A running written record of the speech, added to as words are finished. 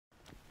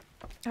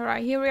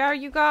Alright, here we are,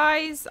 you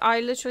guys. I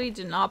literally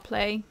did not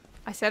play.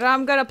 I said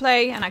I'm gonna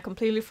play and I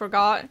completely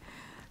forgot.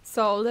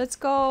 So let's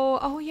go.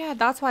 Oh yeah,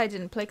 that's why I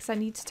didn't play, because I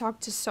need to talk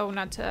to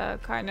Sona to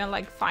kind of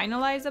like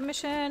finalize a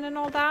mission and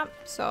all that.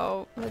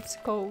 So let's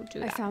go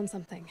do that. I found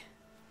something.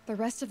 The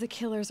rest of the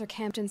killers are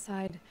camped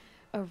inside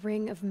a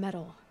ring of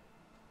metal.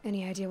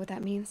 Any idea what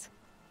that means?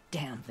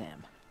 Damn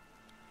them.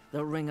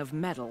 The ring of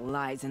metal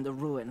lies in the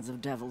ruins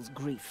of Devil's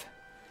Grief.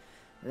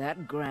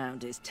 That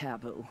ground is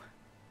taboo.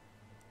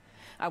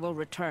 I will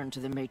return to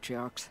the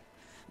matriarchs,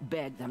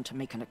 beg them to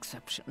make an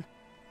exception.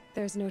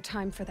 There's no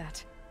time for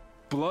that.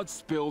 Blood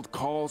spilled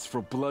calls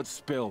for blood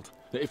spilled.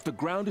 If the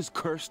ground is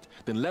cursed,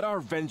 then let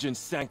our vengeance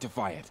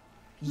sanctify it.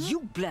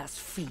 You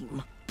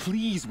blaspheme.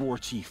 Please, War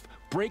Chief,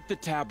 break the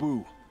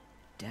taboo.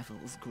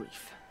 Devil's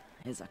Grief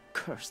is a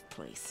cursed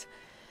place.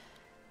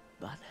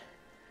 But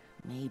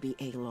maybe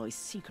Aloy's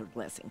Seeker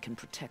blessing can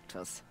protect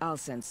us. I'll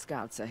send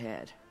scouts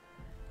ahead.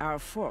 Our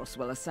force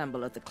will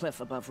assemble at the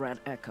cliff above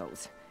Red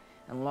Echoes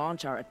and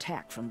launch our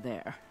attack from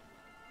there.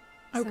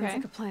 Sounds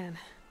like a plan.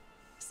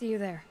 See you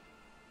there.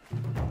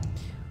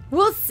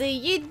 We'll see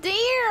you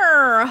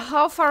there.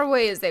 How far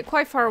away is it?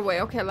 Quite far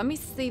away. Okay, let me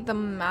see the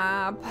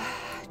map.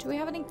 Do we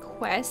have any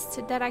quests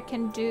that I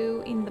can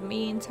do in the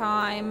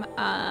meantime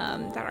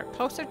that are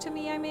closer to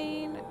me, I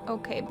mean?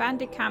 Okay,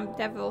 Bandit Camp,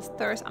 Devil's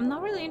Thirst. I'm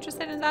not really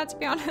interested in that, to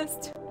be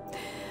honest.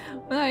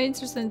 I'm not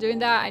interested in doing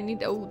that. I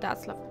need... Oh,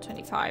 that's level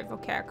 25.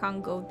 Okay, I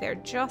can't go there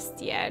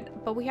just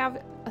yet. But we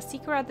have a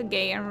Seeker at the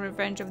Gate and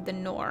Revenge of the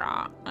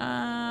Nora.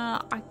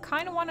 I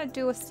kind of want to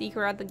do a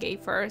Seeker at the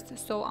Gate first.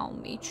 So I'll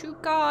meet you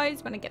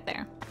guys when I get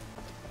there.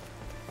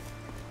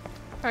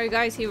 Alright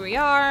guys, here we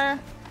are.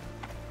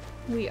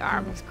 We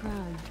are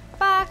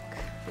back.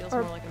 Feels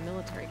or more like a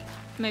military camp.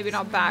 maybe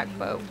not back,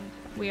 but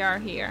we are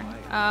here.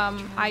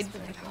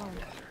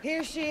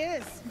 Here she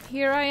is.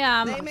 Here I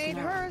am. They made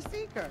her a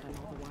Seeker.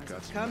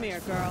 Come here,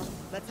 girl.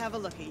 Let's have a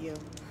look at you.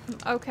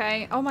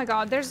 Okay. Oh my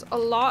god, there's a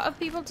lot of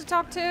people to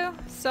talk to.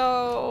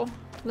 So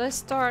let's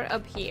start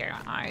up here.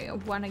 I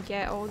want to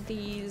get all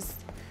these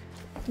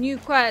new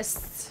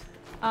quests.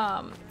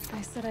 I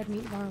said I'd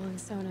meet Varl and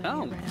Sona.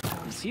 Oh,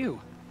 it's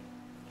you.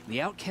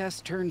 The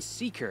outcast turned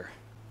Seeker.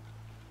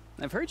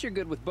 I've heard you're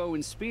good with bow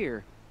and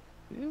spear.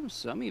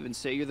 Some even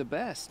say you're the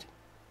best.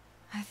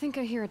 I think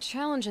I hear a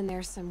challenge in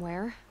there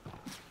somewhere,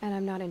 and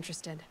I'm not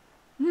interested.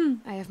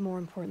 I have more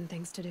important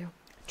things to do.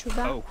 True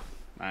that. Oh,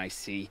 I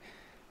see.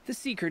 The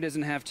Seeker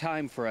doesn't have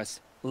time for us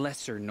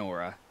lesser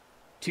Nora.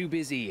 Too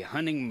busy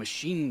hunting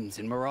machines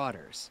and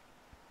marauders.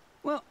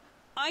 Well,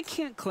 I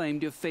can't claim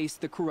to have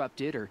faced the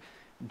corrupted or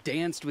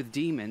danced with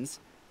demons,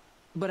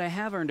 but I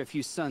have earned a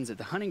few sons at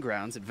the hunting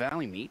grounds at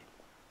Valleymeet.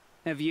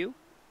 Have you?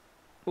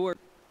 Or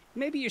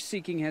maybe your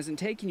seeking hasn't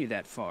taken you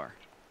that far.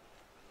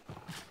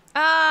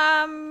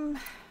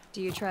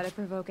 Do you try to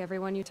provoke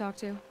everyone you talk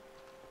to?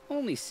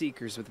 Only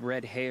Seekers with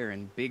red hair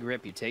and big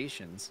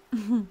reputations.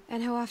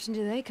 And how often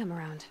do they come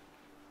around?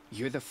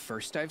 You're the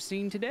first I've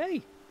seen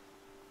today.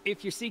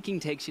 If your seeking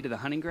takes you to the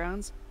hunting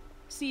grounds,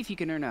 see if you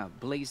can earn a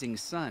blazing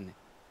sun.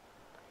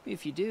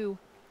 If you do,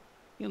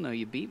 you'll know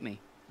you beat me.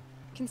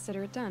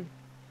 Consider it done.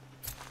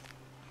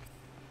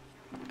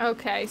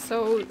 Okay,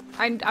 so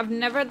I've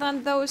never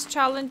done those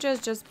challenges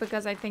just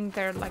because I think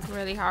they're like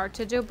really hard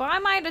to do, but I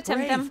might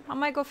attempt them. I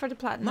might go for the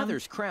platinum.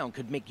 Mother's crown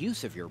could make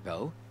use of your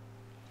bow.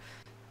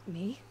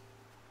 Me?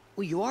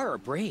 Well, you are a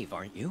brave,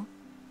 aren't you?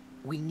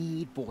 We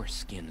need boar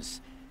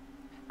skins.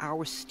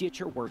 Our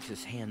stitcher works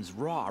his hands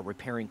raw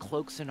repairing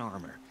cloaks and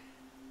armor.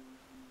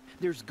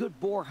 There's good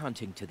boar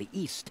hunting to the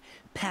east,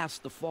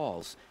 past the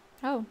falls.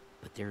 Oh.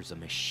 But there's a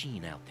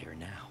machine out there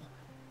now.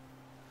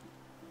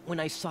 When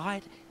I saw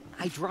it,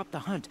 I dropped the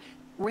hunt,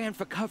 ran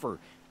for cover,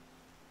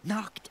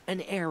 knocked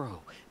an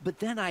arrow, but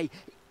then I...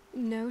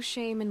 No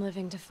shame in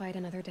living to fight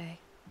another day.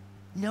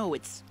 No,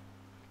 it's...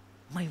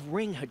 My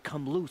ring had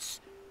come loose.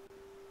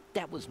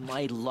 That was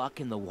my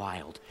luck in the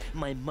wild.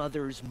 My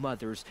mother's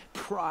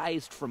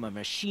prized from a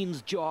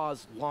machine's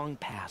jaws long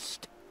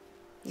past.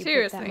 You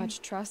Seriously? put that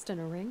much trust in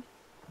a ring?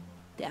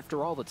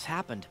 After all that's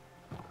happened,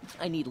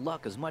 I need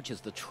luck as much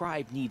as the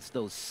tribe needs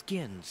those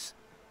skins.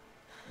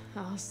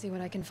 I'll see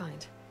what I can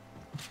find.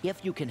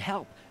 If you can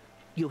help,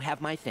 you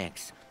have my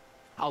thanks.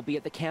 I'll be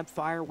at the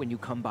campfire when you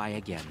come by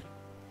again.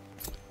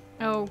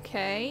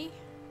 Okay.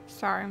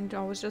 Sorry, I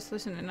was just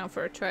listening now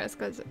for a Tres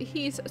because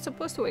he's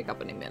supposed to wake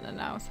up any minute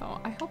now, so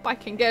I hope I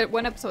can get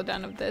one episode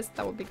done of this.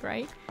 That would be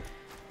great.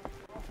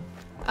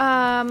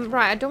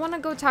 Right, I don't want to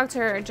go talk to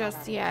her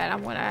just yet. I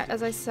want to,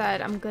 as I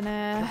said, I'm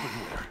gonna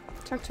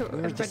talk to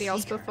everybody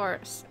else before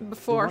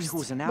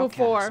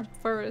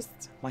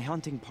first. My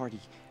hunting party.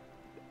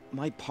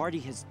 My party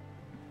has...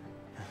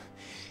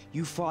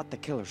 You fought the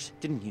killers,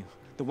 didn't you?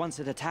 The ones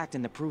that attacked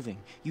in the Proving.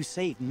 You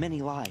saved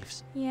many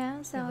lives.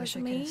 Yeah, so I wish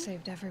I could have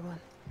saved everyone.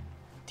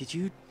 Did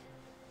you...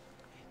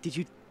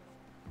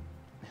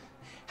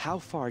 How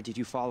far did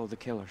you follow the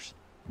killers?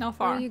 Not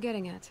far. What are you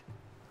getting at?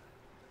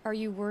 Are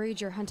you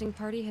worried your hunting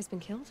party has been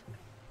killed?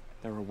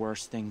 There are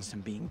worse things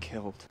than being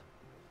killed.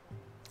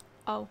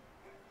 Oh,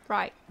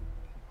 right.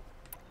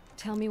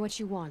 Tell me what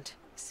you want.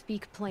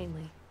 Speak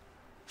plainly.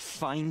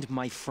 Find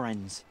my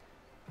friends.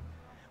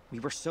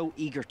 We were so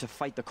eager to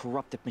fight the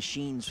corrupted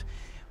machines,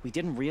 we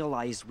didn't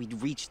realize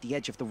we'd reached the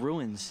edge of the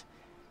ruins.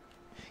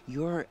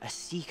 You're a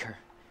seeker.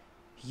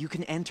 You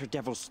can enter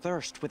Devil's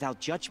Thirst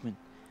without judgment.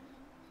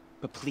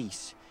 But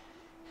please,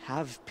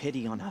 have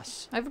pity on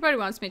us. Everybody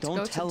wants me to go to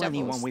Don't tell Devil's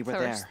anyone we were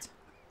there. Thirst.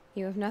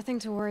 You have nothing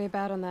to worry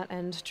about on that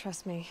end,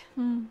 trust me.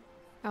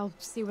 I'll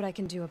see what I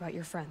can do about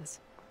your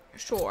friends.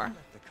 Sure.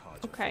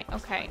 Okay,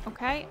 okay,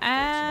 okay.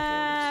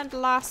 And the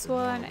last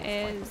one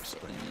is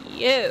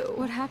you.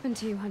 What happened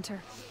to you,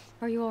 Hunter?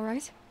 Are you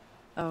alright?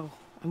 Oh,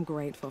 I'm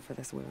grateful for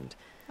this wound.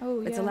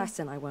 Oh, yeah. It's a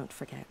lesson I won't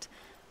forget.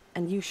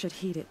 And you should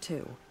heed it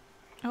too.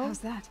 Oh. How's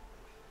that?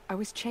 I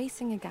was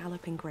chasing a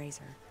galloping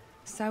grazer,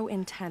 so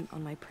intent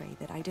on my prey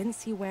that I didn't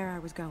see where I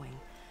was going.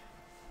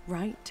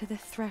 Right to the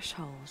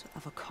threshold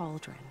of a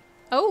cauldron.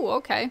 Oh,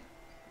 okay.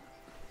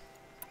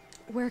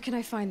 Where can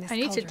I find this I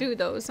need to cauldron? do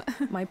those.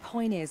 My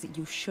point is that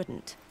you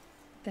shouldn't.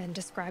 Then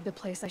describe the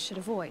place I should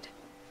avoid.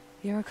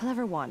 You're a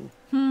clever one,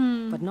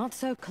 but not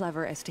so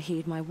clever as to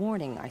heed my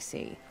warning, I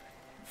see.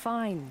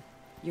 Fine,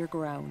 you're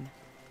grown.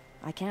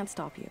 I can't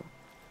stop you.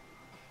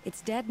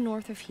 It's dead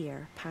north of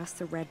here, past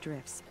the red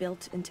drifts,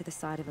 built into the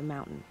side of a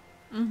mountain.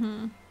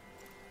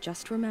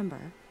 Just remember,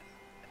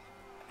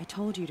 I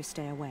told you to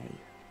stay away.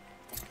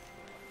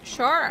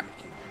 Sure.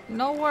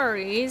 No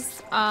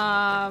worries.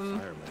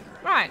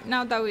 Right,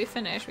 now that we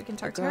finished, we can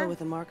talk to Girl her. with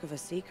the mark of a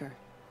seeker.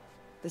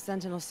 The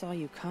Sentinel saw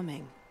you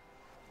coming.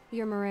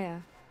 You're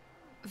Maria.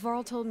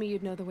 Varl told me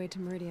you'd know the way to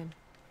Meridian.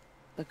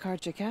 The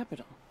Karja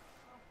capital.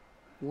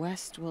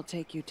 West will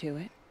take you to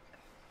it,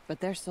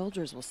 but their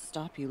soldiers will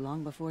stop you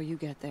long before you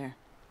get there.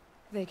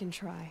 They can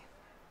try.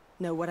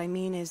 No, what I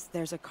mean is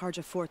there's a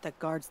Karja fort that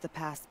guards the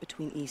pass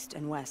between east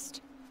and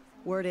west.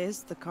 Word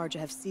is the Karja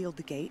have sealed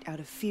the gate out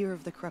of fear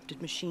of the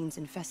corrupted machines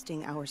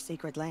infesting our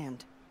sacred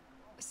land.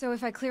 So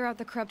if I clear out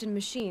the corrupted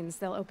machines,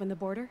 they'll open the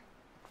border?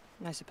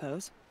 I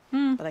suppose.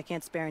 But I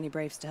can't spare any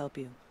braves to help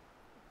you.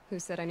 Who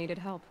said I needed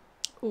help?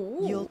 Ooh.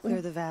 You'll clear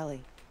the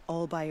valley,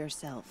 all by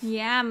yourself.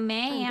 Yeah, I'm good with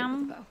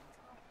ma'am. the bow.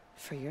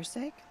 For your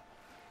sake?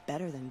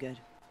 Better than good,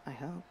 I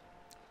hope.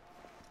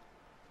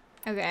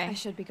 Okay. I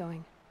should be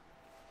going.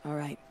 All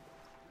right.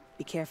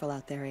 Be careful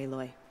out there,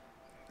 Aloy.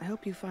 I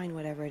hope you find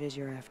whatever it is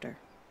you're after.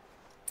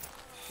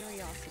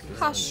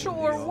 I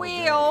sure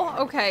will.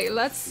 Okay,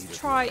 let's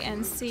try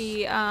and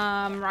see.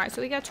 Right,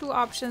 so we got two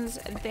options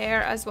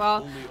there as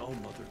well.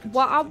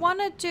 What I want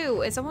to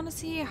do is I want to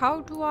see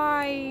how do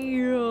I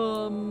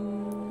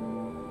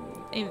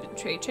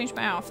inventory, change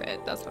my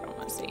outfit. That's what I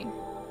want to see.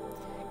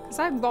 Because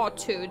I bought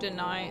two, didn't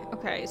I?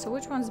 Okay, so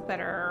which one's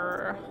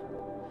better?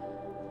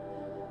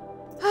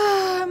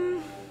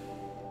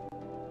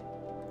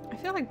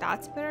 I feel like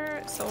that's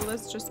better, so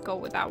let's just go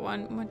with that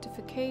one.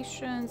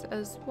 Modifications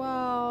as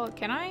well.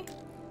 Can I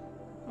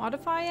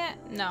modify it?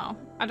 No,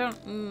 I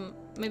don't.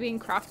 Maybe in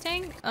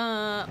crafting?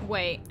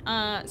 Wait.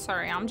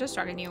 Sorry, I'm just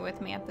dragging you with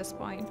me at this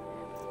point.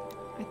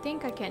 I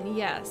think I can.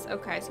 Yes.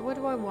 Okay, so what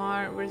do I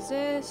want?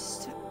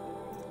 Resist.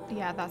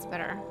 Yeah, that's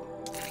better.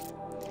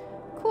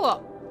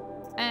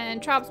 Cool.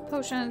 And traps,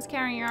 potions,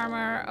 carrying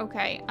armor.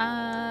 Okay.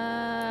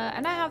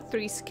 And I have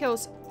 3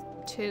 skills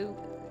too.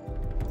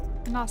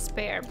 Not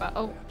spare, but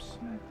oh,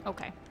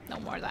 okay, no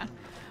more than.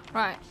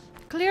 Right,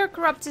 clear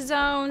corrupted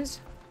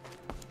zones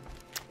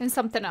and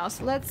something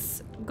else.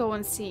 Let's go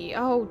and see.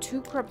 Oh,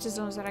 2 corrupted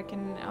zones that I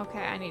can. Okay,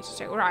 I need to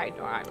check. Right.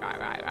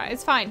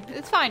 It's fine.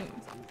 It's fine.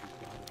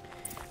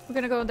 We're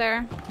gonna go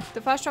there.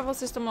 The fast travel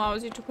system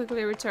allows you to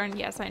quickly return.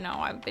 Yes, I know.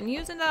 I've been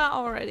using that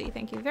already.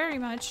 Thank you very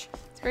much.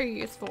 It's very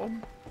useful.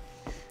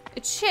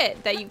 It's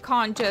shit that you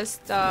can't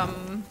just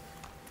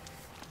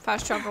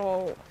fast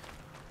travel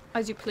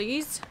as you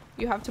please.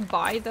 You have to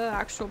buy the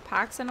actual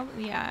packs and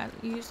yeah,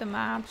 use the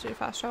maps to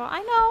fast travel. I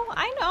know.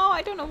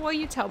 I don't know what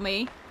you tell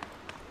me.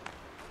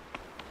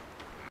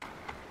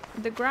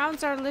 The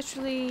grounds are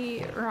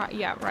literally right.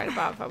 Yeah, right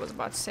above. I was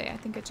about to say. I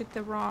think I took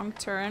the wrong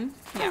turn.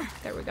 Yeah,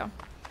 there we go.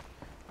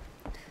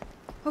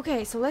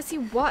 Okay, so let's see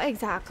what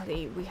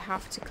exactly we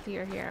have to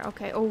clear here.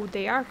 Okay. Oh,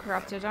 they are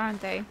corrupted,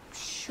 aren't they?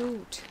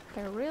 Shoot,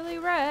 they're really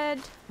red.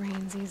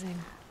 Rain's easing.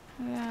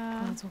 Yeah.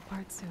 Clouds will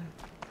part soon.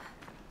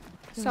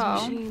 Those So.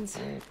 machines.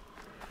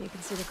 You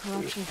can see the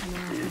corruption coming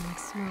out of them like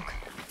smoke.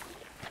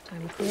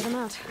 Time to clear them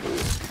out.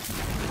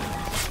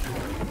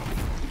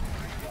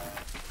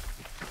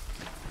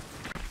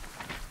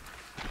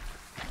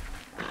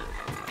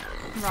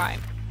 Right.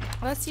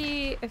 Let's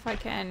see if I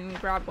can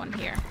grab one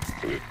here.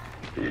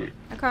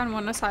 I kind of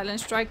want to silent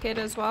strike it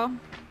as well.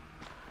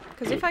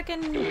 Because if I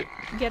can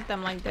get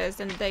them like this,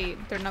 then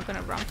they're not going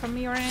to run from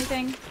me or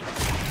anything.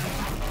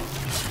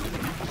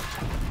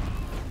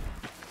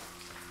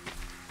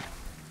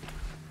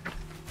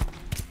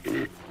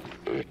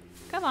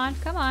 Come on,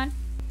 come on.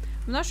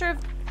 I'm not sure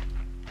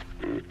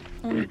if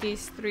only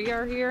these 3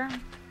 are here.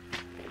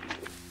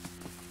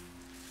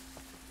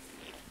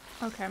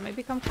 Okay,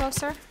 maybe come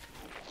closer.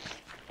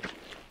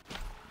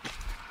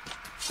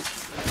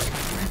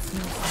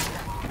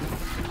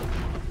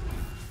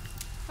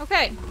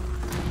 Okay.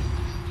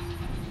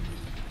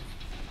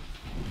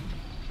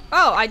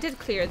 Oh, I did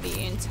clear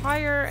the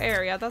entire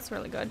area. That's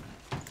really good.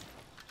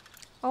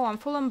 Oh, I'm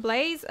full on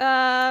blaze.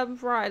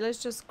 Right,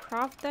 let's just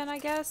craft then, I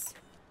guess.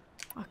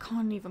 I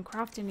can't even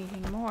craft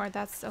anything more.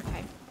 That's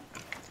okay.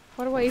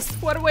 What a waste.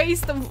 What a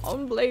waste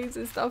on blaze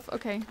and stuff.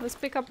 Okay, let's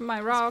pick up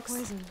my rocks.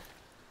 This poison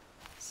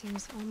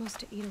seems almost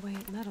to eat away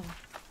at metal.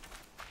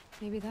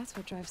 Maybe that's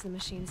what drives the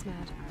machines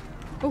mad.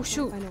 Oh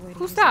shoot. Find a way to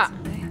Who's use it that?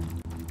 someday.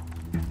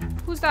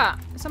 Who's that?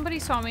 Somebody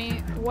saw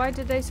me. Why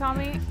did they saw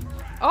me?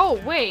 Oh,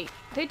 wait.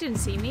 They didn't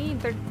see me.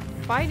 They're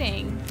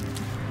fighting.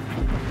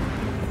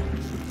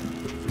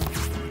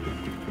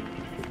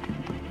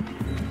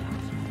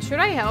 Should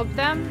I help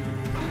them?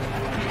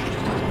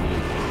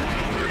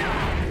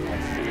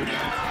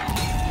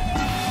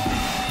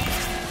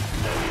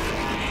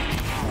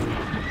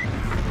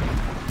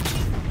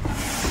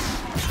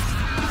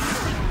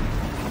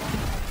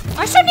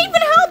 I shouldn't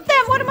even help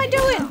them! What am I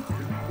doing?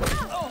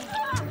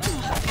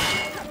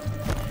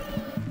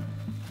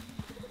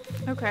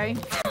 Okay.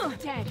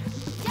 Dead.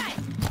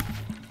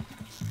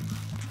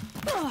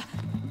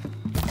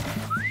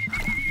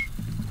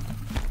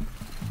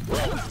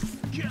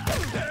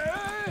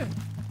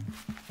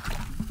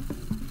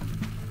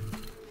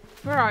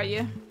 Where are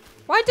you?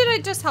 Why did I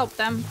just help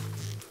them?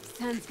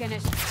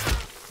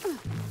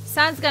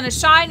 Sun's gonna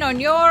shine on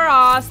your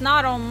ass,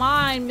 not on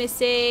mine,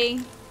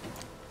 missy.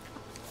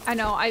 I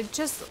know,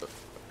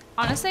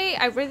 honestly,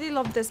 I really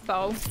love this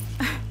bow.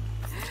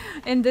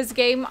 In this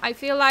game, I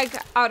feel like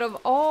out of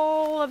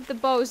all of the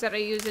bows that I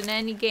use in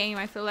any game,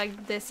 I feel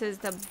like this is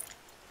the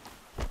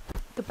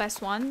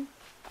best one.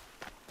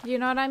 You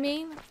know what I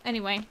mean?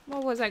 Anyway,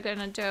 what was I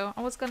gonna do?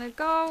 I was gonna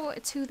go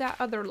to that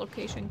other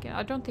location.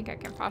 I don't think I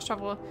can fast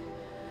travel.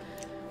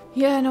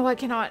 Yeah, no, I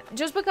cannot.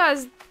 Just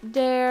because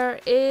there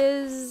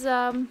is,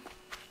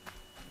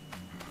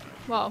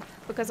 well,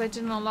 because I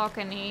didn't unlock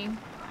any.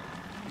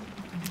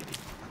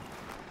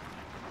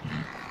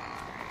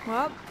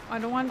 Well, I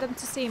don't want them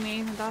to see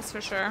me, that's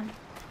for sure.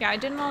 Yeah, I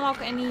didn't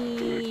unlock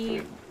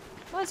any...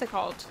 What is it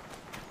called?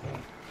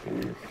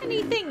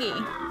 Any thingy.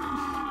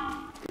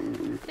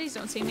 Please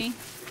don't see me.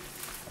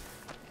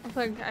 I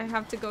feel like I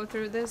have to go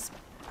through this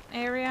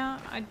area.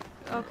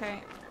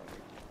 Okay.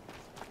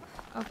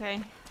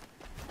 Okay.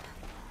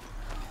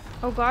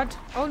 Oh god.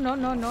 Oh no,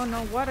 no, no,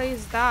 no. What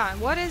is that?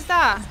 What is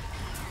that?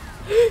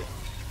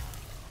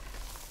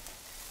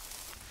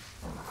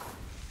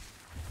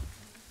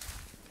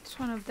 It's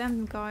one of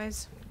them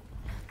guys.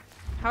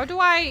 How do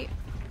I...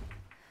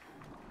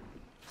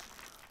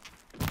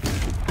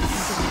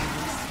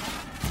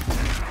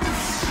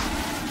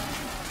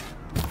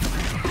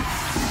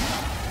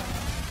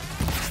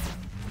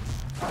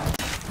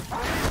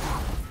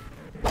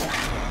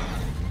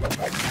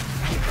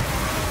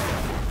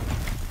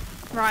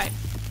 Right.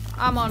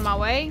 I'm on my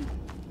way.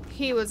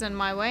 He was in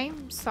my way.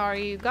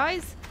 Sorry, you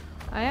guys.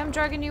 I am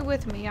dragging you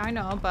with me, I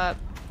know, but...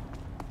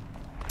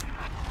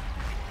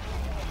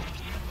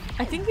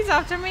 I think he's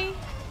after me.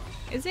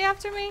 Is he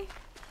after me?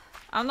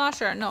 I'm not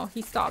sure. No,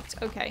 he stopped.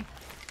 Okay.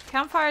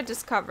 Campfire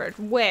discovered.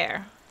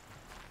 Where?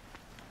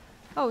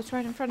 Oh, it's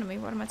right in front of me.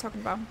 What am I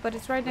talking about? But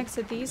it's right next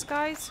to these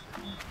guys.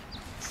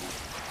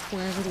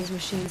 Wherever these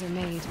machines are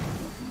made,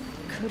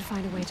 could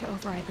find a way to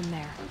override them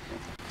there.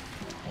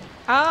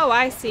 Oh,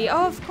 I see.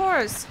 Oh, of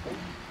course.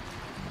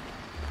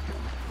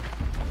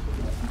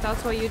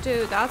 That's what you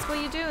do. That's what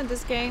you do in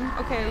this game.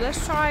 Okay,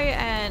 let's try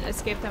and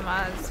escape them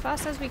as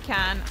fast as we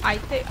can. I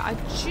think...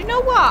 you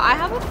know what? I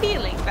have a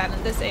feeling that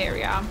in this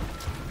area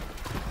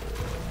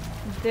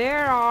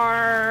there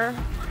are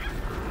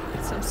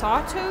some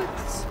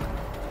sawtooths.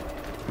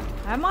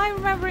 Am I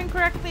remembering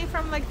correctly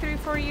from like 3 or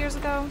 4 years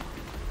ago?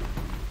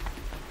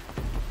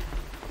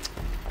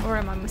 Or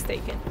am I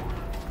mistaken?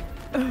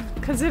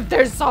 Because if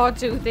there's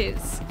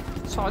sawtooths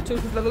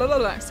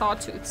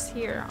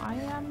here, I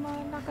am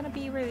not gonna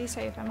be really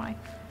safe, am I?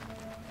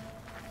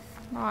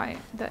 Right,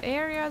 the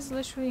area is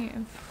literally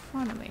in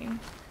front of me.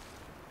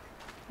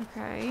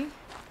 Okay.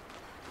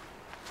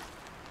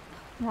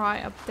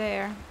 Right, up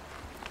there.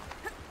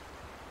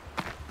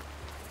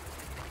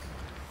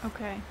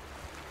 Okay.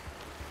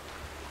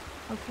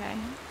 Okay.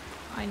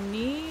 I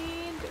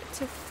need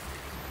to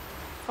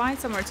find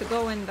somewhere to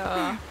go in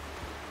the...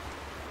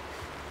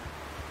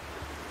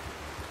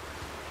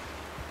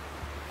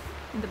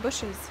 in the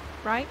bushes.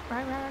 Right,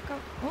 go.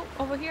 Oh,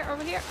 over here,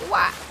 over here.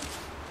 What?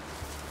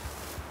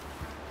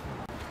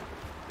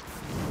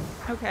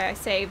 Okay, I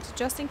saved.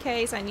 Just in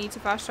case I need to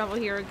fast travel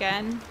here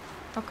again.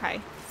 Okay,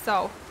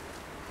 so.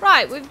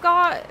 Right, we've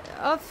got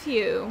a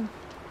few.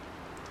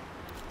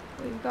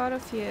 We've got a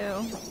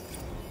few.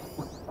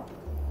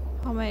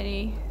 How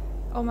many?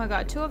 Oh my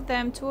god, 2 of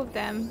them, 2 of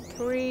them,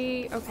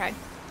 3. Okay.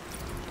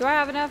 Do I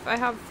have enough? I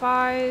have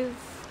 5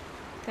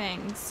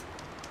 things.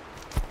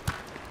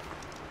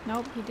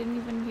 Nope, he didn't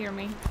even hear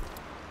me.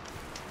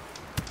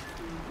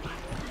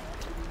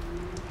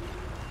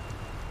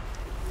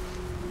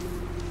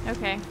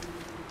 Okay.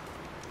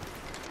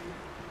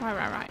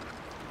 Right.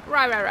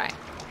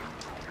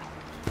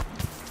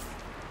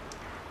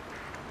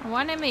 I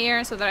want him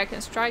here so that I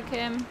can strike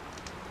him.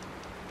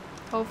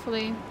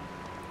 Hopefully.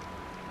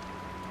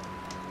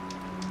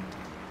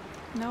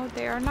 No,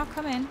 they are not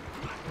coming.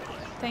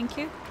 Thank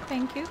you.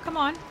 Thank you. Come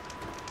on.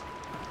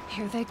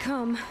 Here they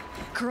come.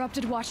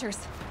 Corrupted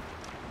watchers.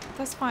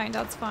 That's fine.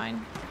 That's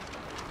fine.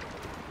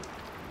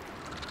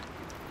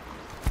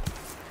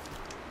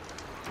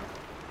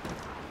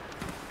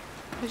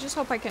 I just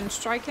hope I can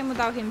strike him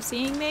without him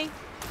seeing me.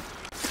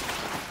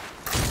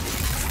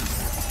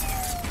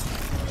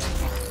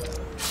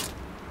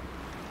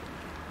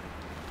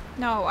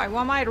 No, I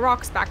want my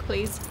rocks back,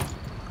 please.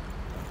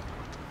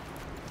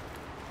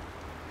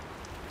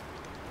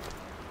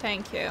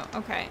 Thank you.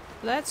 Okay,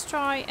 let's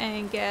try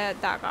and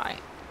get that guy.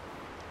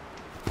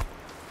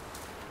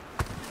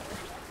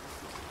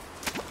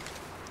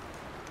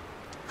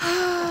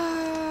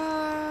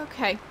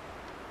 Okay.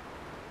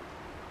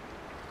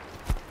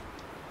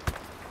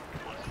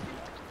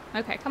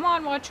 Okay, come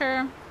on,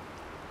 Watcher.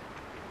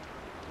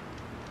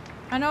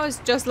 I know it's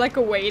just like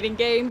a waiting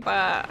game,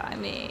 but I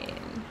mean...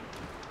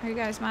 Are you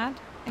guys mad?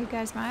 Are you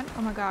guys mad?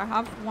 Oh my god, I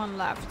have one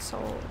left, so...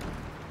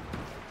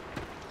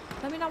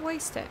 Let me not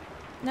waste it.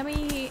 Let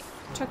me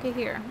chuck it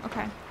here.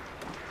 Okay.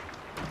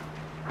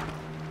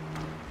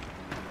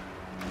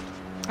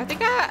 I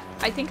think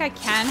I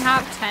can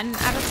have 10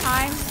 at a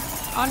time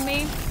on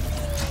me.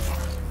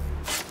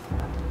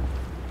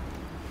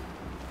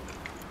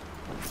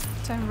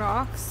 10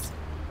 rocks.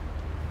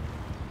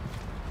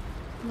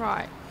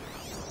 Right.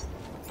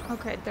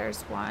 Okay,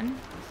 there's one.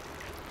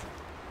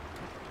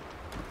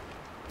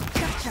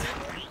 Gotcha.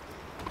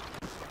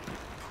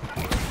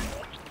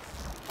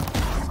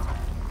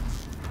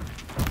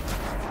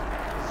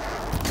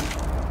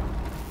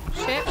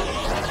 Shit.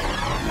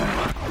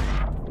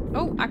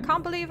 Oh, I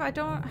can't believe I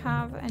don't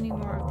have any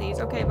more of these.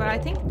 Okay, but I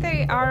think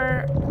they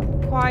are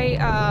quite,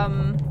 what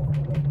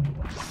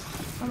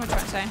am I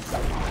trying to say?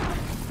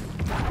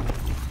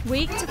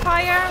 Weak to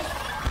fire?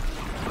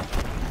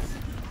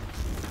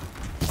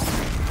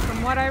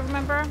 From what I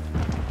remember.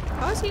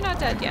 How is he not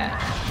dead yet?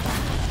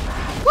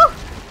 Woo!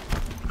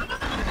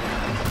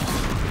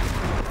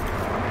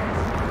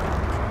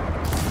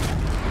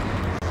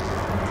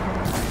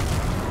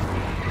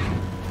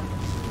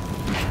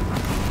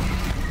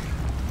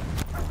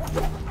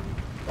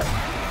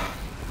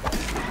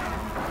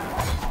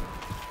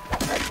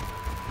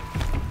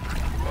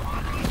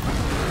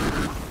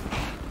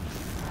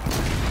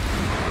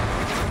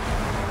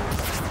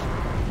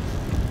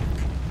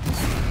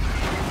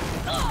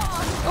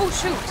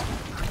 Shoot.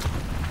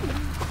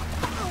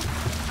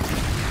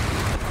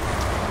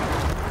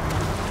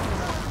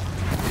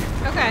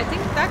 Okay, I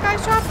think that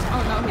guy's trapped.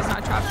 Oh no, he's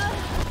not trapped.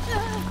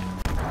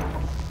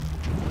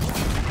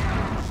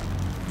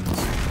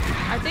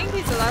 I think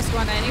he's the last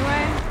one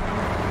anyway.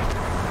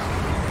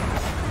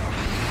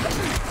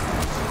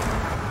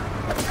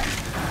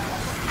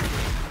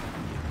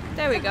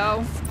 There we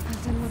go.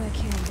 I've done what I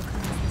can to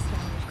cleanse this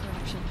valley of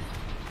corruption.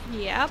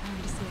 Yep.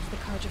 Time to see if the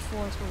Carja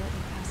Fort will let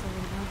me pass over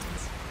the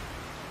mountains.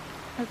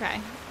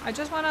 Okay, I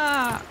just want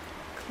to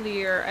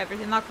clear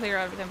everything. Not clear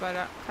everything, but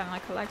kind of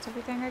like collect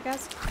everything, I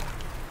guess.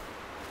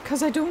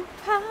 Because I don't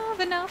have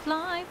enough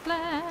life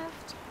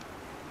left.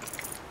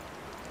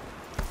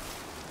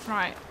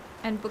 Right,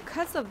 and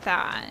because of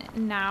that,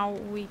 now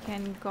we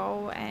can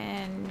go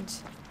and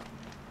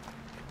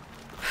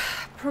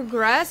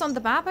progress on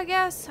the map, I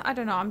guess. I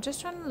don't know, I'm just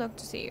trying to look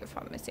to see if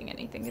I'm missing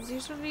anything. Because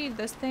usually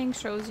this thing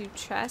shows you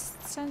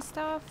chests and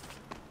stuff.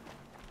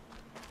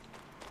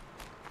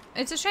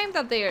 It's a shame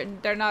that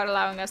they're not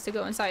allowing us to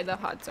go inside the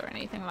huts or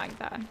anything like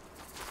that.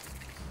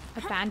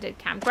 Abandoned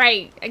camp.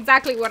 Great!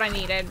 Exactly what I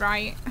needed,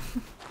 right?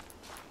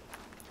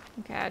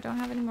 Okay, I don't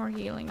have any more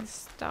healing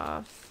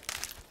stuff.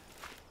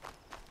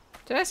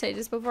 Did I say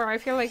this before? I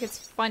feel like it's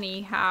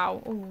funny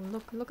how... Oh,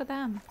 look at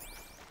them.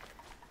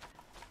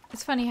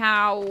 It's funny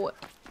how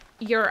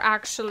you're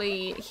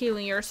actually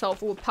healing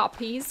yourself with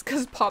poppies,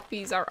 because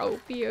poppies are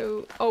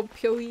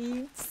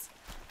opioids.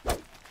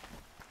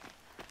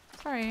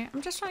 Sorry,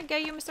 I'm just trying to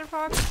get you, Mr.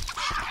 Fox.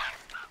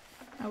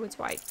 Oh, it's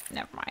white.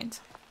 Never mind.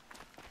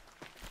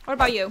 What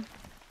about you?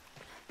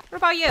 What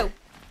about you?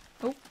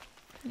 Oh,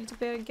 need to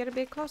get a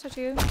bit closer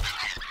to you.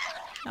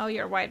 Oh,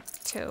 you're white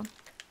too.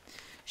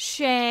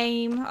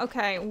 Shame.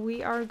 Okay,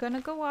 we are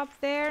gonna go up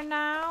there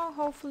now.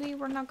 Hopefully,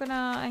 we're not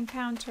gonna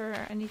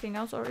encounter anything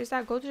else. Or is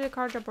that go to the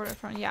Carja border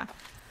front? Yeah.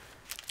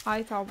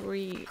 I thought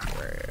we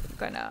were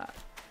gonna...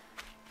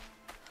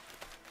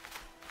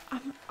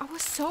 I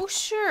was so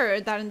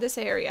sure that in this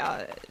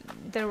area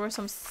there were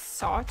some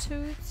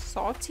sawtooths.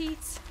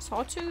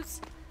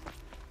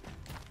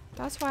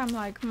 That's why I'm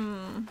like,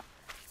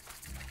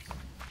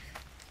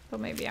 But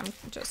maybe I'm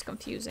just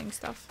confusing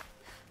stuff.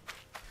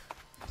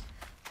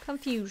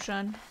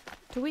 Confusion.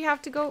 Do we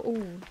have to go?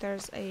 Oh,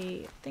 there's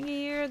a thingy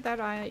here that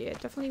I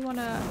definitely want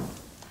to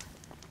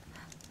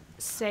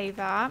save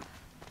at.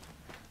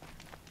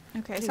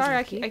 Okay, sorry,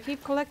 I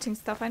keep collecting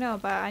stuff, I know,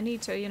 but I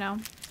need to, you know.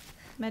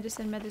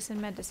 Medicine.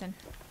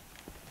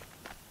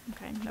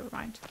 Okay, never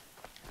mind.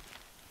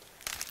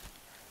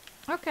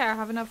 Okay, I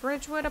have enough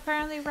ridgewood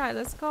apparently. Right,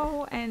 let's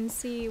go and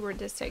see where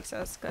this takes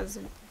us, because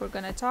we're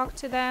gonna talk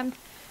to them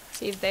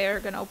See if they're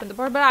gonna open the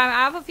door. But I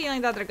have a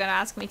feeling that they're gonna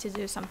ask me to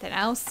do something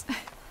else.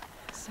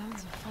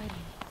 Sounds of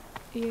fighting.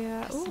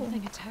 Yeah. Ooh.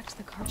 Something attacked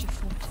the Karja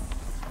fort.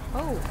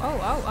 Oh,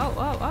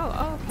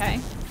 okay.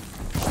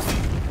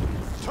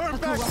 Turn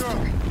back,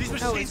 girl. These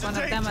machines Oh, it's one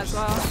are of them as dangerous.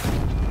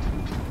 well.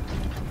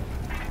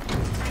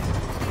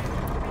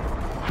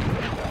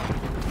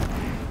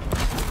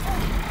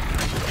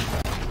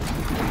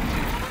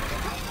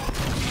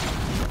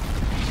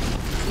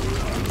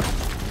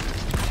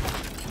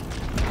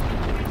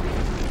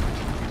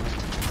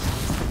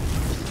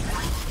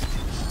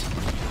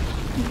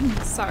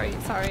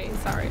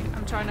 Sorry.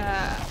 I'm trying to...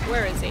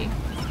 Where is he?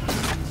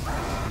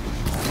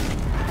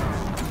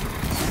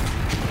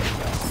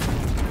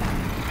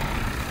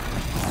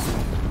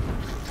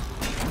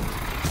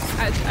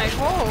 I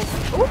hope...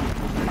 Ooh!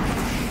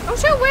 Oh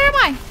shoot, where am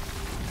I?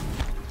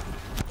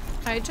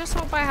 I just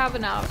hope I have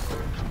enough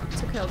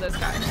to kill this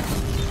guy.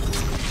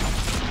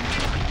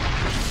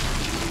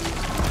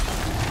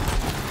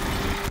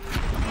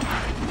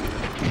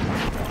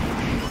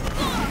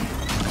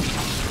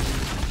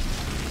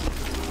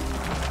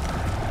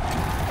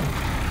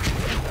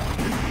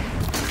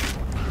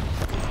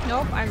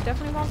 Nope, I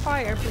definitely want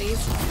fire, please.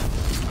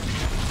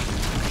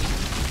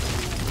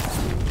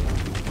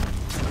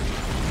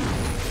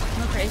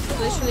 Okay, he's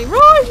literally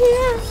right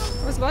here!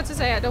 I was about to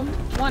say, I don't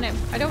want him.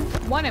 I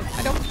don't want him.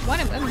 I don't want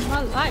him in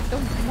my life. I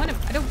don't want him.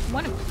 I don't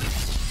want him.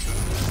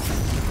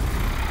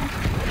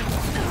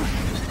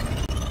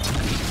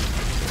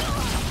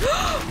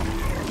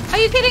 Are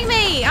you kidding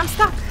me? I'm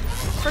stuck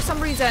for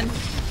some reason.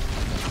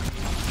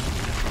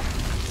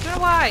 I don't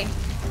know why,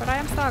 but I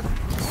am stuck.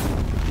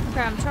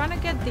 Okay, I'm trying to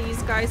get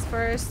these guys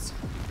first.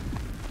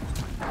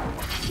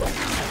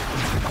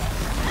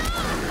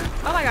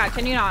 Oh my god,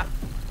 can you not?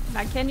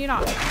 Like, can you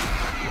not?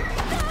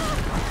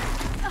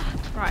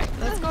 Right,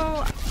 let's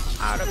go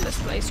out of this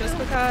place just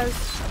because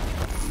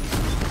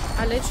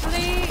I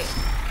literally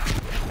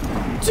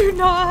do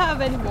not have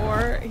any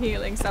more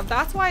healing stuff.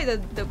 That's why the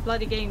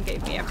bloody game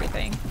gave me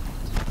everything.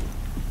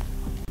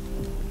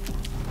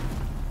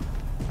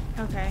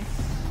 Okay.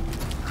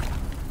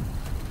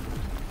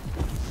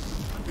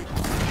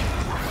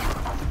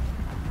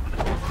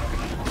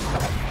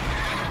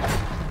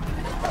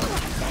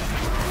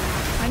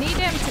 I need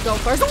him to go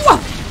first. Whoa!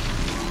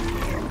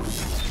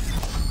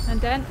 And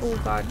then, oh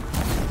god.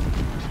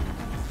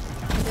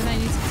 And then I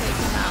need to take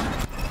him out.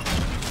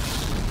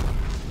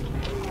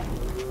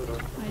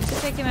 I need to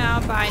take him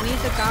out, but I need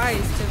the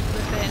guys to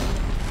flippin'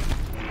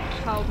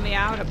 help me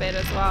out a bit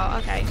as well.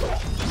 Okay.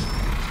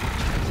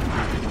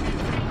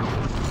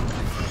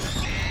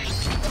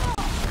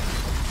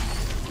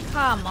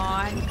 Come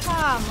on,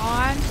 come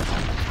on.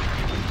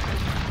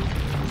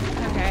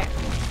 Okay.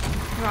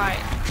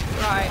 Right.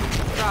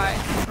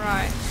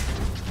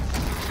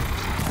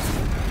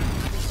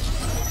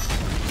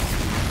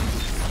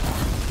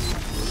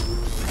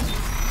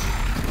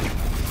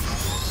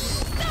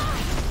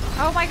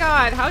 Oh my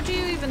god, how'd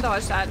you even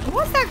dodge that?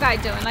 What's that guy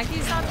doing? Like,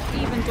 he's not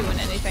even doing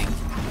anything.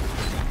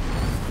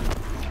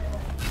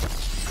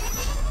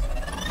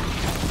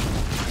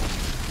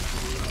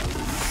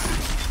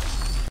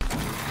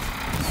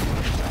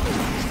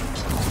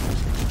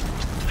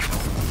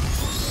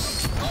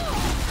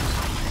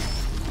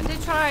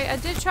 I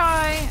did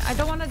try. I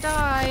don't want to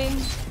die.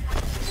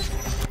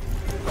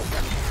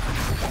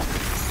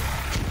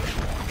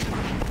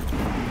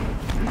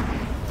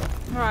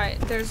 Right,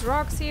 there's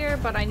rocks here,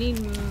 but I need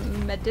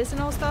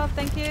medicinal stuff,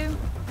 thank you.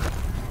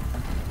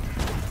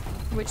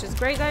 Which is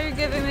great that you're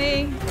giving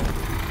me.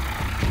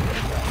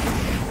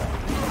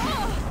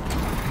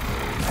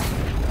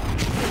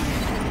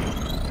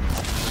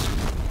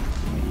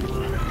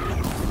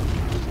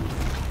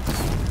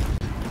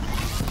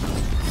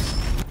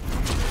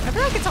 I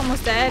feel like it's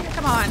almost dead.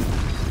 Come on.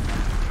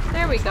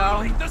 There we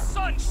go. The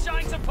sun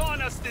shines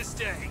upon us this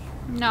day.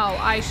 No,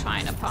 I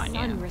shine upon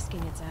you. I'm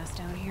risking its ass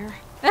down here.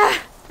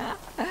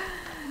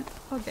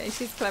 Okay,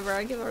 she's clever.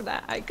 I give her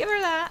that. I give her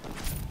that.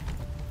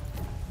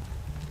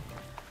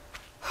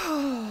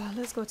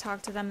 Let's go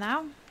talk to them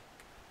now.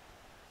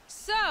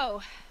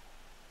 So,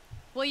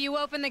 will you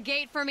open the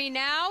gate for me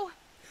now?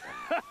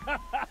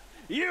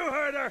 You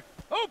heard her.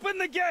 Open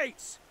the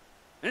gates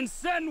and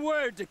send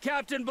word to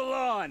Captain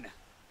Balon.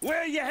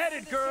 Where you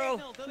headed,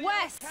 girl?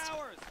 West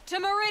to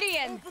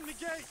Meridian. Open the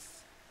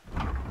gates.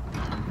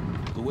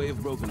 The way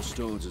of broken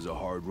stones is a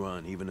hard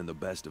run, even in the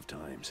best of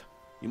times.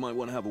 You might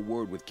want to have a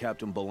word with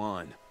Captain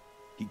Balon.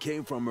 He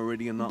came from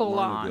Meridian not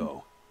long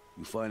ago.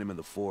 You find him in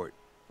the fort,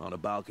 on a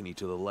balcony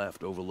to the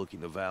left overlooking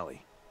the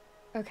valley.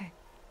 Okay,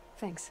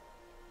 thanks.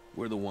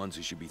 We're the ones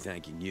who should be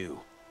thanking you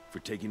for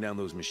taking down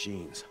those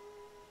machines.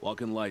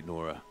 Walk in light,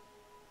 Nora.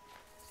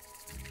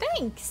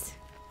 Thanks.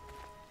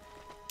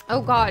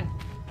 Oh god.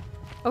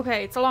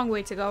 Okay, it's a long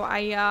way to go.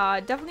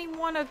 I definitely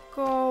want to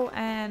go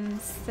and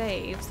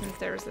save, since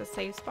there's a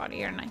save spot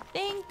here, and I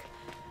think,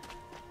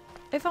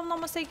 if I'm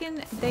not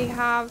mistaken, they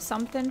have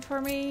something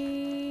for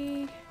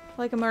me,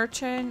 like a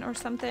merchant or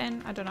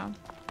something. I don't know.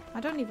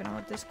 I don't even know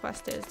what this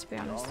quest is, to be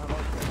honest.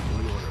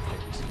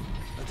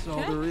 That's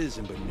all there is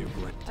in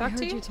Banuk Land. I heard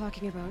you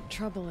talking about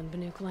trouble in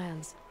Banuk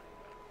lands.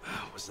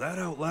 Was that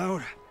out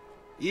loud?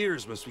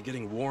 Ears must be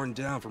getting worn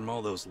down from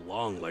all those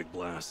long leg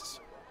blasts.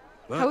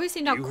 But how is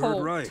he not you cold?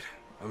 heard right.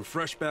 I'm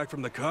fresh back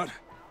from the cut,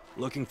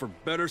 looking for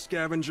better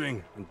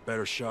scavenging and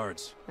better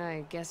shards.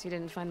 I guess you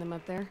didn't find them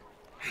up there?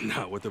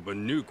 Not with the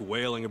Banuk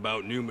wailing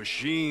about new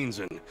machines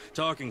and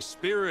talking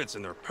spirits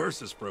and their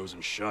purses frozen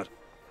shut.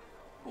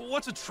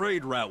 What's a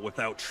trade route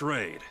without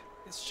trade?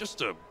 It's just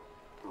a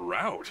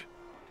route.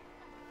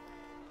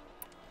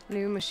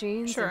 New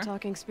machines Sure. and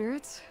talking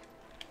spirits?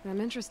 I'm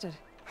interested.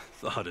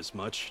 Thought as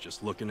much,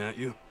 just looking at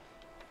you.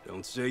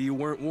 Don't say you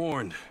weren't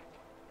warned.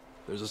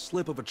 There's a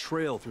slip of a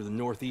trail through the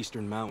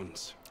northeastern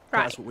mountains.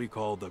 Right. Past what we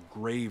call the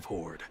Grave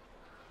Horde.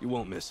 You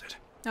won't miss it.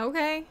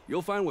 Okay.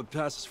 You'll find what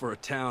passes for a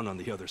town on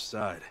the other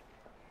side.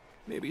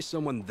 Maybe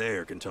someone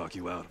there can talk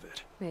you out of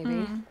it.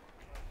 Maybe.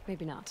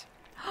 Maybe not.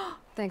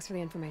 Thanks for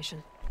the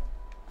information.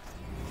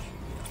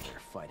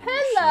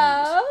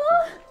 Hello.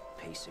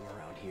 Pacing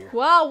around here.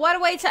 Well, what a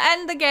way to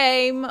end the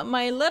game.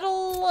 My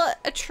little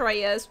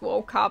Atreus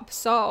woke up.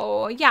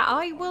 So, yeah,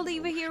 I will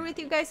leave it here with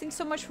you guys. Thanks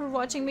so much for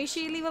watching. Make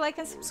sure you leave a like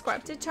and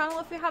subscribe to the channel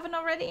if you haven't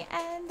already.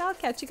 And I'll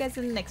catch you guys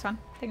in the next one.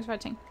 Thanks for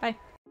watching. Bye.